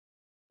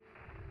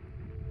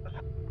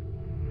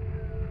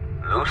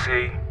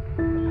Lucy.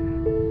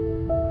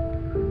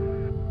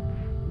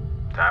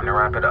 Time to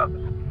wrap it up.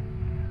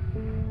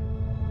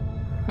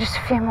 Just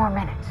a few more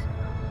minutes.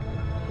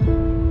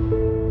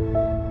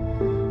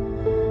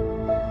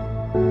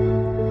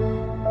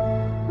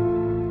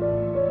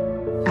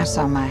 I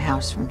saw my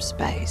house from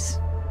space.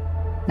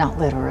 Not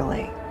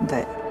literally,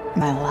 but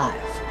my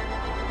life.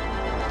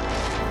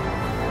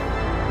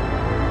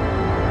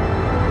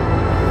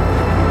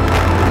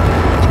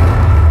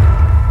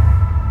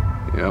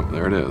 Yep,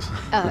 there it is.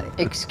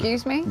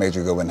 Excuse me?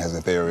 Major Goodwin has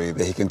a theory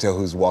that he can tell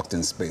who's walked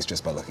in space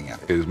just by looking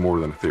at it. It is more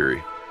than a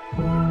theory.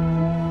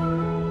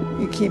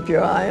 You keep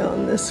your eye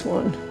on this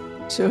one.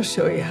 She'll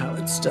show you how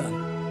it's done.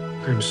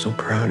 I'm so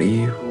proud of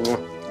you.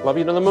 Love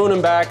you to the moon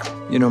and back.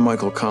 You know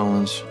Michael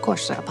Collins, Of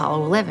course,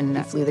 Apollo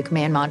 11 flew the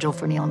command module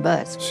for Neil and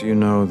Buzz. so you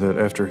know that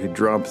after he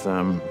dropped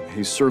them,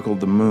 he circled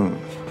the moon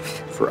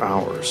for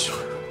hours.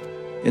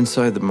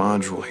 Inside the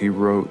module, he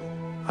wrote,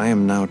 "I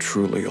am now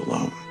truly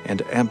alone,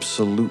 and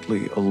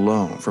absolutely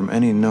alone from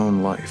any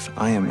known life.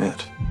 I am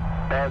it."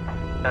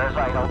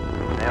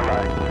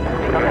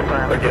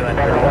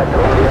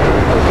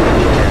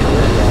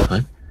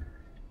 What?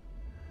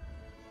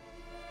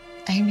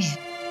 Amen.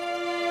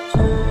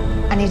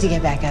 I need to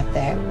get back up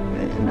there.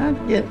 You're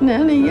not getting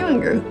any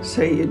younger,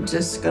 so you're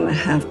just gonna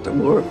have to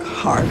work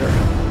harder.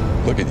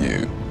 Look at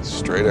you.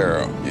 Straight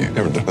arrow. You've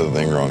never done a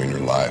thing wrong in your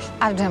life.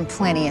 I've done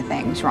plenty of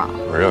things wrong.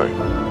 Really?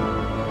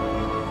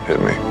 Hit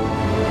me.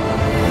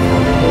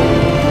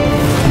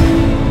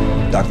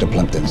 Dr.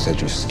 Plimpton said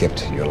you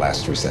skipped your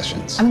last 3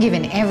 sessions. I'm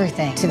giving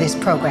everything to this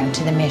program,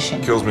 to the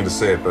mission. Kills me to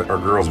say it, but our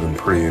girl's been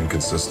pretty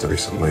inconsistent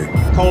recently.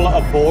 Cola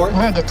aboard.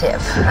 Negative.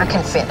 I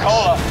can finish.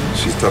 Cola,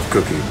 She's tough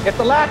cookie. get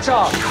the latch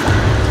off.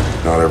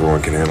 Not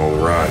everyone can handle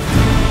the ride.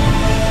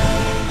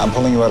 I'm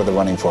pulling you out of the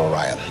running for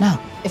Orion. No.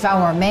 If I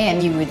were a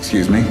man, you would...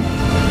 Excuse me?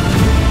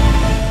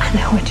 I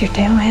know what you're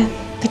doing,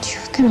 but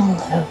you're gonna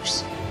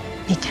lose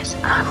because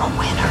I'm a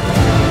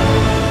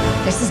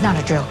winner. This is not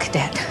a drill,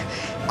 cadet.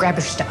 Grab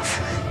your stuff.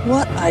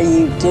 What are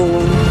you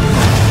doing?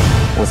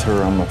 With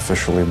her, I'm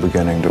officially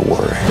beginning to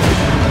worry.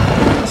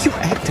 You're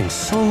acting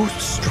so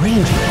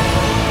strange.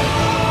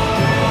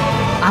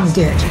 I'm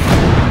good.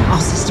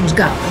 All systems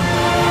go.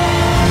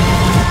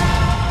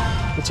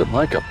 What's it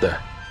like up there?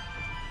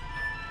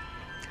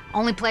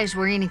 Only place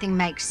where anything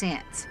makes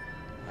sense.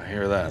 I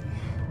hear that.